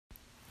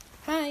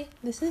Hi,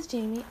 this is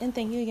Jamie, and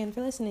thank you again for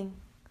listening.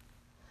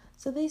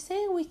 So they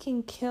say we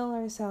can kill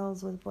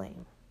ourselves with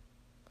blame.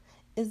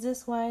 Is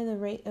this why the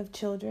rate of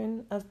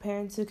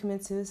parents who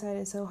commit suicide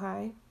is so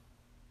high?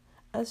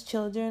 Us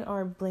children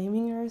are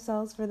blaming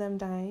ourselves for them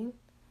dying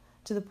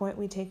to the point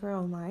we take our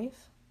own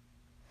life?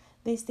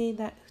 They state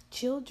that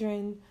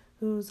children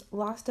who's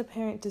lost a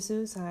parent to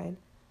suicide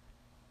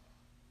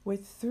were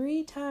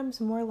 3 times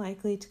more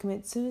likely to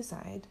commit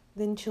suicide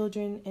than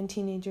children and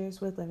teenagers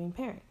with living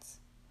parents.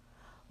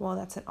 Well,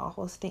 that's an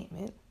awful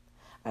statement.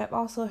 I've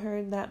also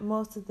heard that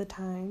most of the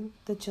time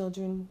the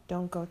children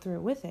don't go through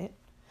with it,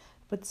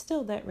 but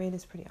still that rate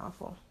is pretty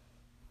awful.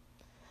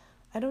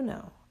 I don't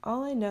know.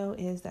 All I know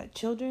is that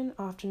children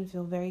often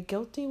feel very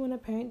guilty when a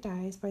parent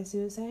dies by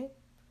suicide.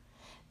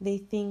 They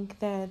think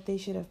that they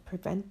should have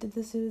prevented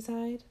the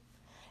suicide,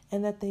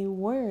 and that they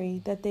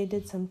worry that they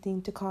did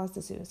something to cause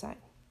the suicide.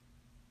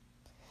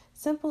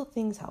 Simple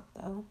things help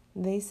though,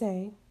 they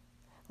say,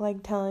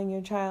 like telling your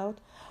child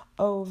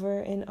over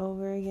and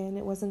over again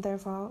it wasn't their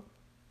fault.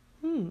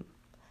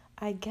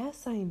 I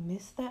guess I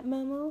missed that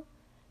memo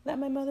that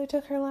my mother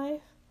took her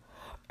life.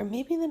 Or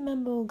maybe the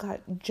memo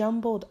got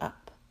jumbled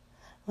up,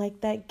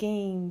 like that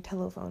game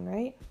telephone,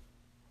 right?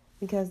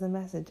 Because the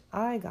message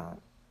I got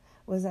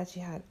was that she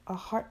had a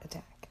heart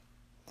attack.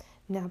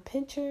 Now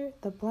picture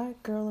the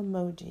black girl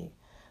emoji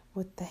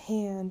with the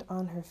hand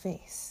on her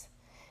face.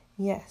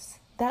 Yes,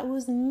 that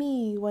was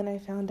me when I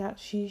found out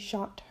she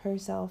shot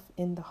herself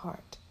in the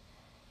heart.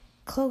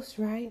 Close,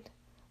 right?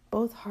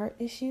 Both heart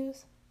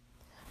issues?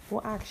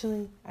 Well,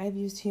 actually, I've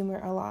used humor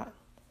a lot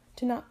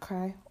to not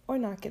cry or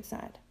not get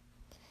sad.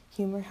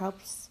 Humor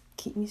helps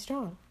keep me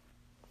strong.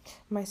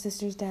 My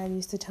sister's dad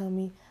used to tell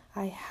me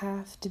I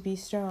have to be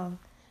strong,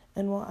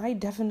 and well, I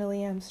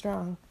definitely am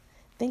strong.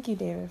 Thank you,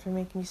 David, for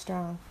making me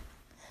strong.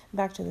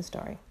 Back to the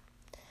story.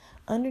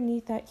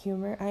 Underneath that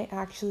humor, I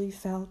actually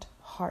felt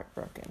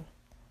heartbroken.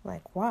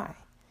 Like, why?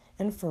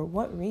 And for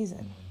what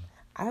reason?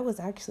 I was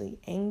actually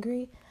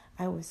angry.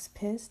 I was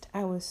pissed.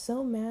 I was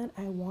so mad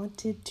I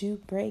wanted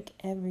to break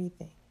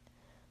everything.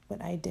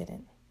 But I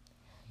didn't.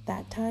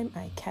 That time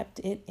I kept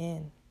it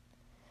in.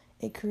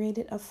 It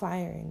created a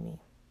fire in me.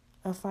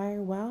 A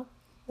fire, well,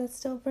 that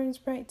still burns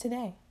bright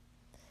today.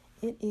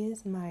 It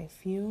is my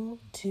fuel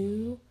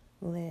to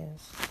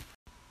live.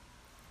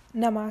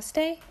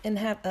 Namaste and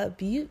have a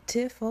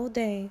beautiful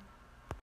day.